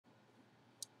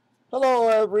Hello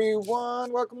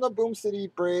everyone, welcome to Boom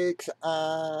City Breaks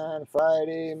on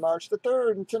Friday, March the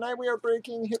 3rd, and tonight we are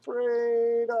breaking Hit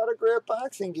Parade Autograph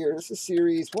Boxing Gear. This is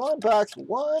Series 1, Box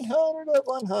 100 of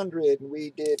 100, and we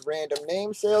did random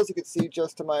name sales. You can see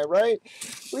just to my right,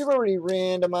 we've already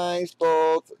randomized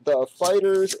both the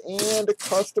fighters and the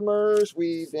customers.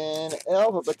 We then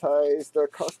alphabetized the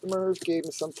customers, gave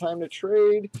them some time to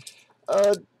trade.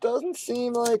 Doesn't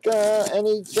seem like we got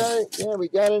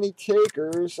any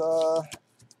takers.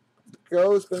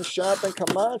 Go's been shopping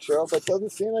Camacho, but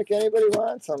doesn't seem like anybody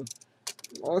wants him.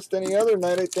 Most any other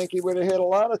night, I think he would have hit a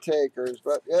lot of takers.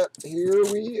 But yep, here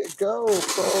we go,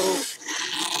 folks.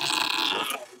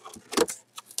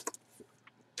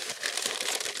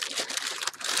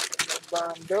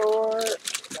 Bondor.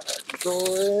 Go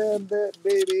ahead, that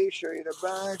baby. Show you the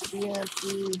box,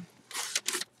 BMC.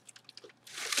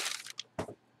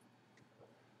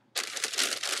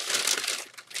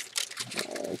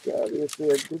 Obviously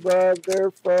a glove there,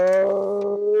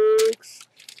 folks.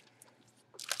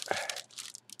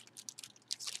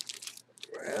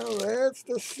 Well, that's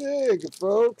the SIG,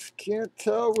 folks. Can't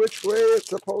tell which way it's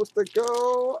supposed to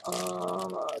go.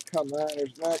 Come on,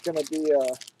 there's not going to be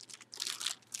a...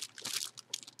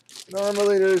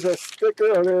 Normally there's a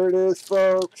sticker. Oh, there it is,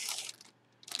 folks.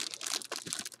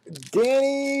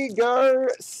 Danny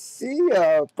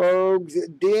Garcia, folks.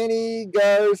 Danny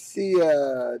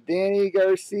Garcia. Danny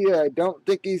Garcia. I don't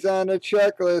think he's on the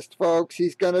checklist, folks.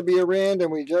 He's going to be a random.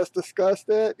 We just discussed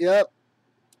it. Yep.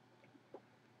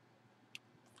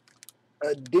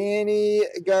 Danny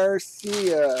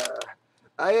Garcia.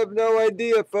 I have no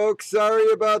idea, folks. Sorry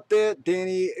about that.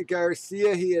 Danny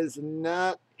Garcia, he is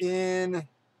not in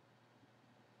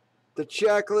the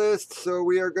checklist, so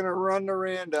we are going to run the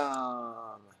random.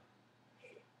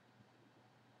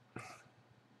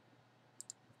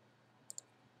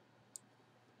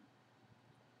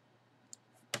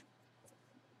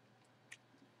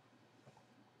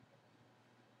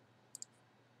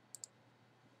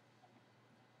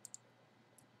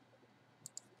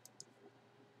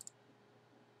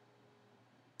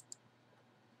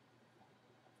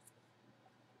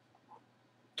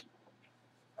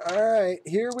 Alright,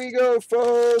 here we go,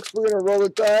 folks. We're going to roll the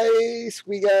dice.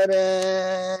 We got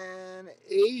an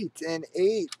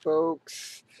 8,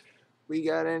 folks. We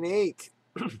got an 8.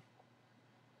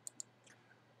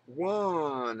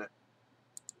 1,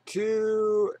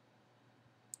 2,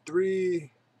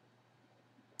 3,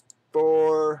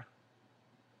 4,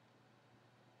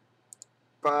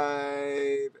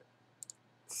 5,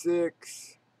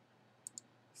 6,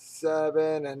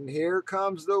 7, and here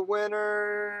comes the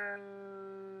winner.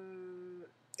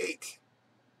 8.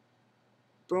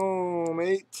 Boom,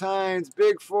 8 times.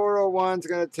 Big 401's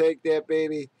going to take that,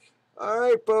 baby. All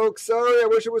right, folks. Sorry, I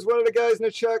wish it was one of the guys in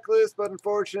the checklist, but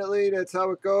unfortunately, that's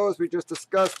how it goes. We just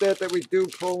discussed that we do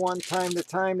pull one time to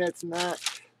time. That's not.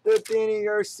 The Danny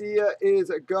Garcia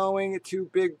is going to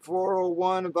Big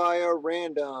 401 via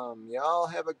random. Y'all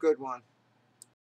have a good one.